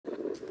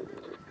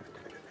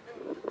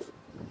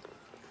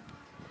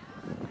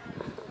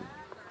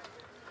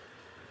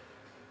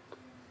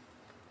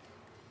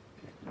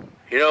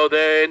You know,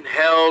 they're in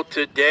hell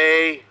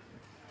today.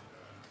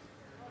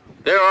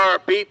 There are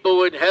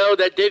people in hell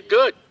that did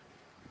good.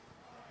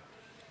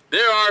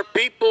 There are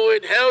people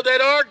in hell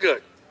that are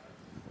good.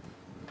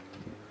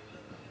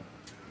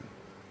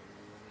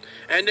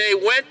 And they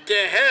went to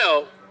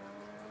hell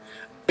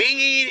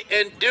being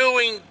and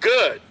doing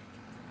good.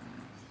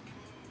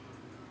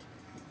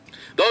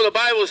 Though the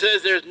Bible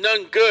says there's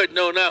none good,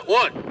 no, not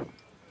one.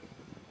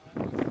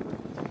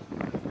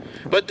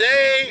 But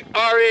they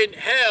are in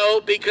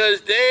hell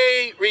because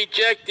they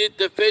rejected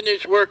the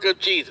finished work of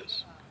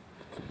Jesus.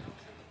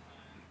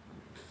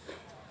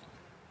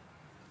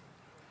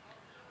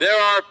 There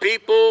are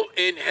people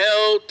in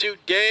hell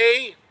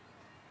today,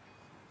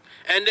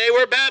 and they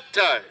were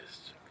baptized.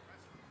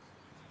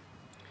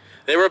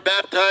 They were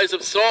baptized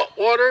of salt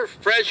water,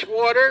 fresh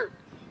water,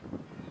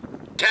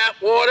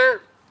 tap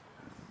water.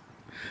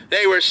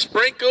 They were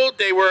sprinkled,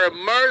 they were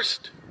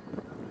immersed.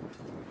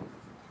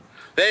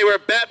 They were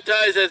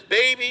baptized as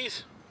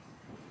babies.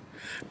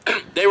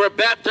 They were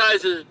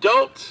baptized as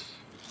adults.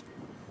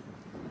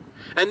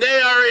 And they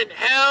are in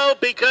hell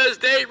because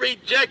they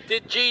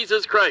rejected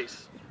Jesus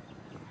Christ.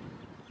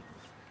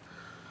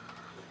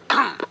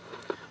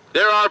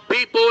 There are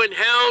people in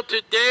hell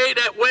today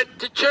that went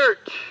to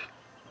church.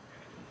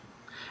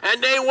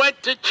 And they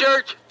went to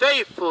church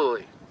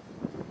faithfully.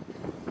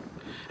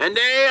 And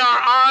they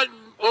are on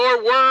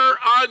or were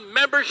on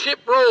membership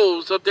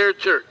rolls of their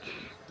church.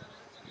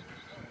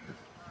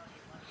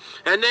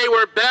 And they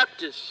were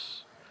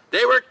Baptists.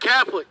 They were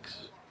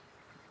Catholics.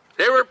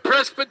 They were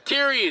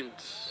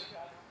Presbyterians.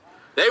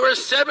 They were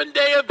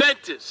Seventh-day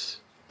Adventists.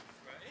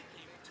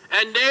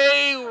 And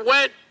they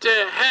went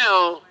to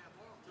hell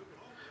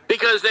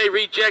because they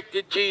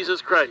rejected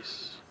Jesus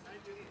Christ.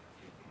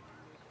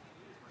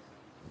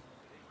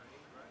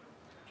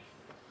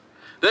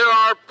 There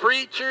are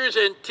preachers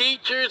and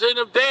teachers and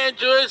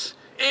evangelists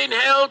in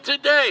hell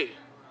today.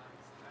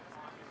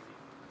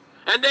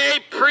 And they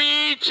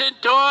preach and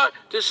taught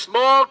to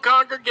small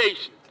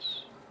congregations.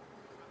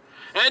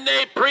 And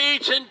they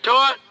preach and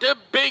taught to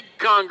big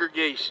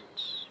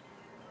congregations.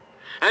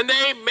 And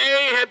they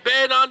may have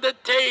been on the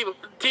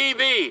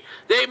TV.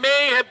 They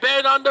may have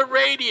been on the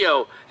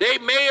radio. They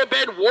may have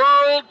been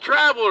world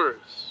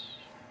travelers.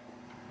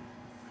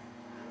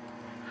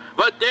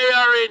 But they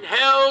are in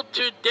hell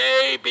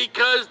today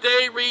because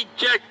they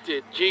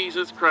rejected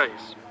Jesus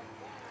Christ.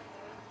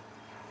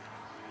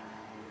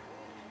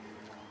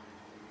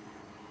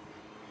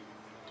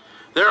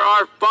 There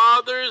are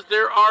fathers,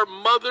 there are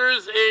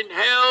mothers in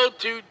hell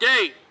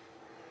today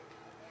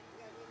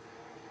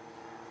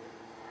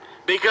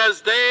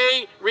because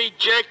they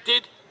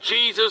rejected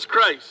Jesus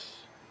Christ.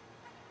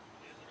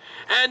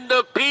 And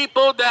the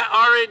people that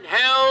are in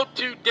hell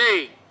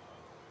today,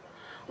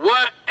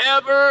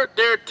 whatever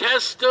their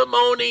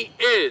testimony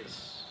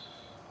is,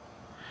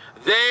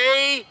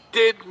 they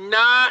did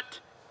not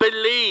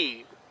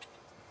believe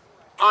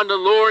on the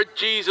Lord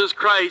Jesus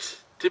Christ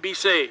to be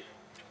saved.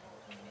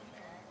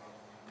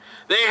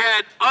 They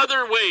had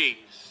other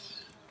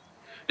ways.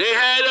 They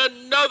had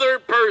another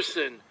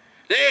person.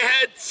 They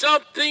had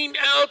something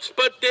else,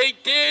 but they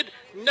did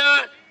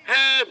not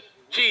have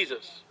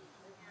Jesus.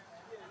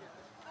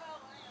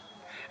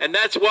 And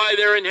that's why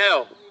they're in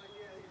hell.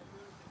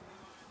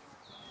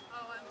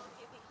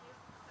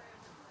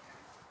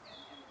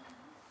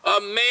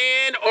 A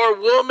man or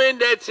woman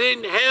that's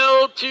in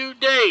hell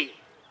today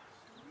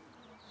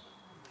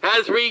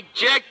has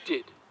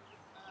rejected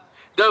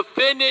the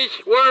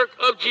finished work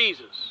of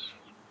Jesus.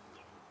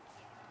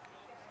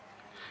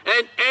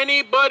 And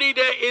anybody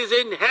that is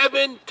in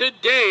heaven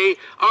today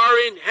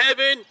are in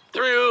heaven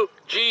through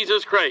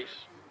Jesus Christ.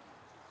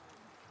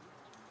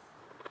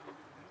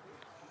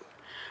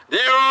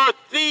 There are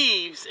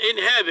thieves in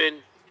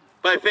heaven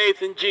by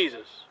faith in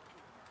Jesus.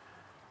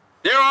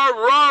 There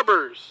are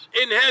robbers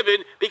in heaven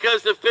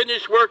because of the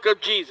finished work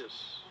of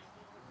Jesus.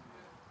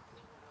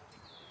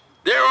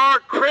 There are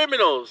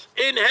criminals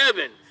in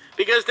heaven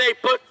because they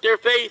put their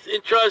faith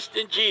and trust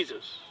in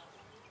Jesus.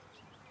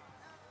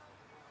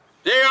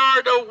 They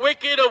are the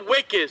wicked of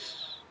wickedest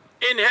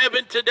in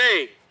heaven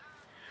today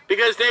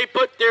because they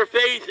put their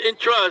faith and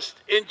trust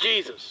in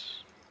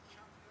Jesus.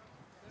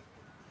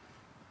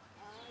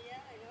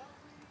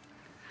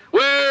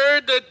 Where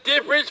the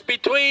difference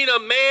between a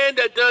man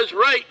that does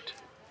right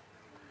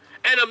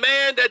and a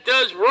man that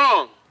does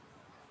wrong.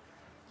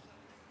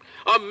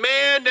 A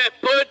man that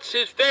puts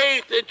his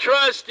faith and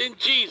trust in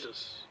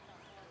Jesus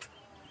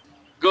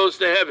goes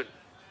to heaven.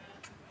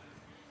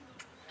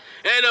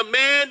 And a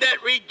man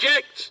that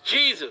rejects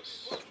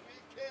Jesus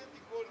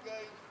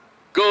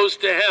goes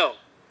to hell.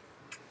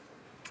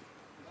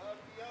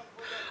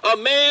 A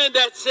man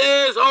that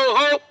says,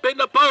 oh, hope in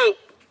the Pope,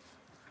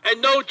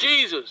 and no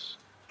Jesus,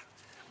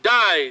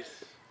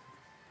 dies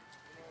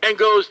and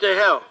goes to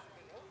hell.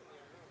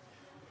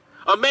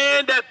 A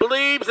man that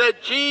believes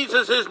that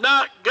Jesus is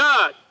not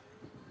God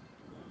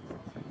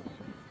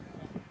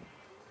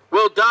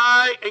will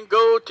die and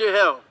go to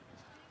hell.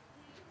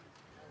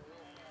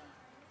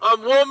 A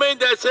woman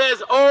that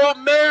says, oh,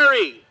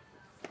 Mary,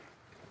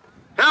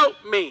 help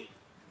me,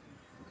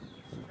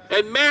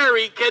 And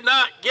Mary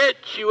cannot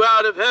get you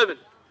out of heaven.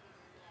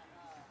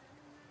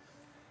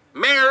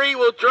 Mary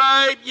will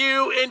drive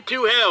you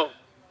into hell.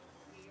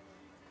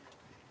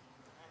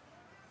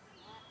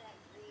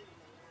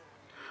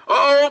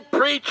 Oh,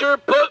 preacher,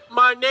 put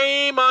my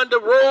name on the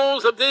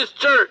rolls of this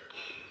church.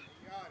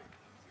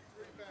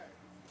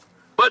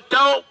 But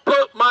don't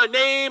put my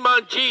name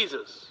on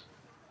Jesus.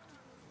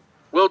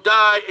 We'll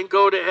die and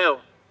go to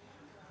hell.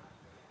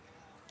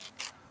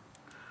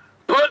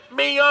 Put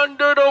me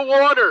under the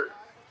water.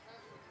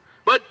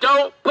 But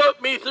don't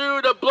put me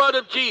through the blood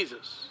of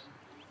Jesus.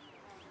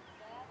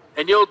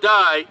 And you'll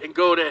die and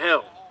go to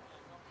hell.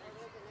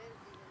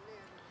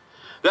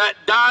 That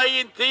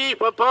dying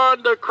thief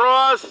upon the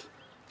cross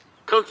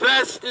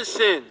confessed his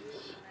sins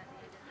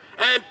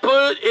and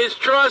put his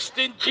trust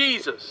in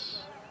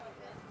Jesus.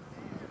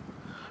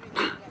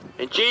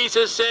 And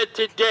Jesus said,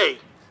 today,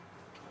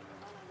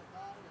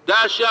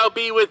 thou shalt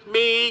be with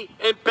me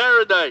in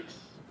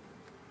paradise.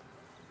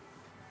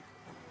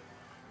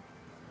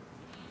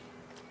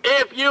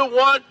 If you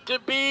want to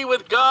be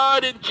with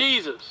God and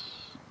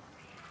Jesus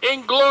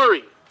in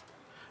glory,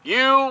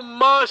 you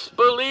must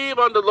believe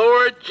on the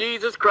Lord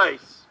Jesus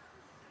Christ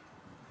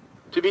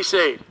to be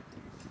saved.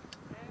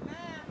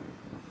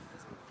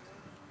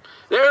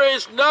 There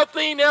is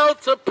nothing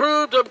else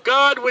approved of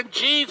God when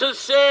Jesus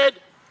said,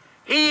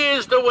 He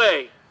is the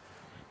way,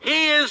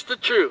 He is the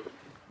truth,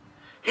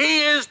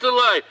 He is the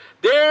life.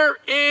 There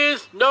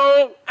is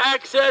no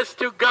access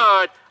to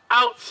God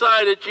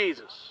outside of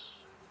Jesus.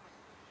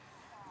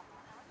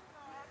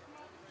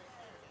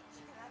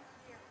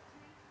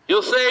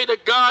 You'll say to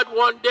God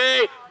one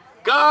day,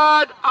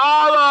 God,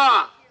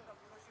 Allah.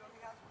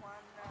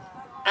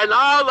 And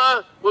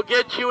Allah will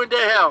get you into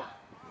hell.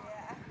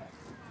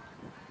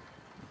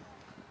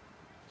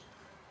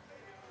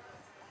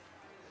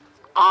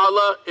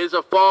 Allah is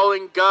a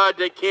fallen God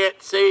that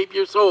can't save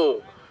your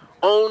soul.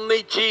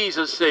 Only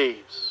Jesus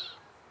saves.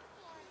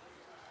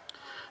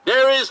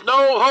 There is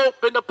no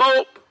hope in the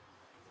Pope,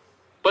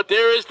 but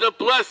there is the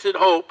blessed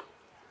hope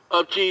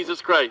of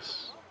Jesus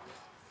Christ.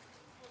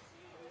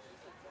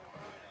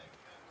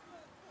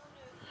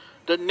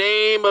 The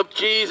name of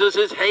Jesus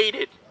is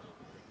hated.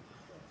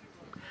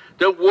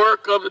 The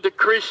work of the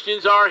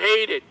Christians are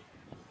hated.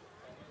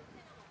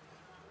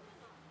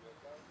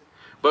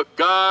 But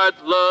God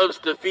loves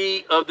the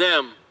feet of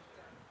them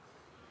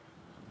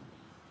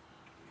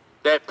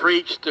that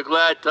preach the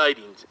glad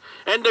tidings.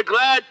 And the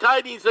glad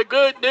tidings, the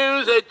good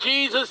news that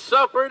Jesus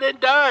suffered and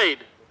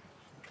died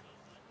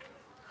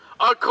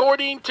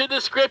according to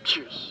the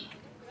Scriptures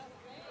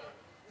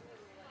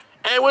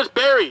and was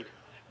buried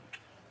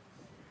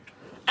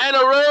and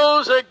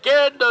arose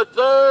again the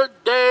third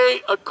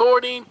day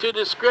according to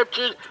the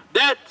Scriptures.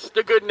 That's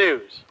the good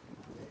news.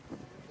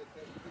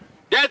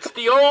 That's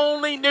the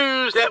only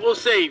news that will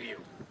save you.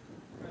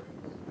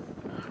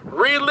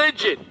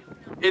 Religion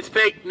is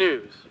fake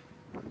news.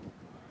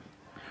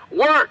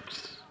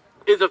 Works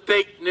is a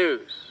fake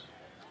news.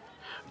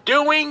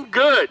 Doing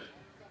good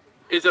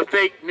is a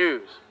fake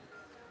news.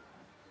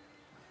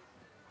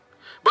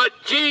 But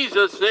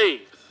Jesus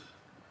saves.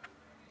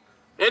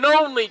 And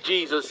only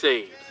Jesus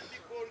saves.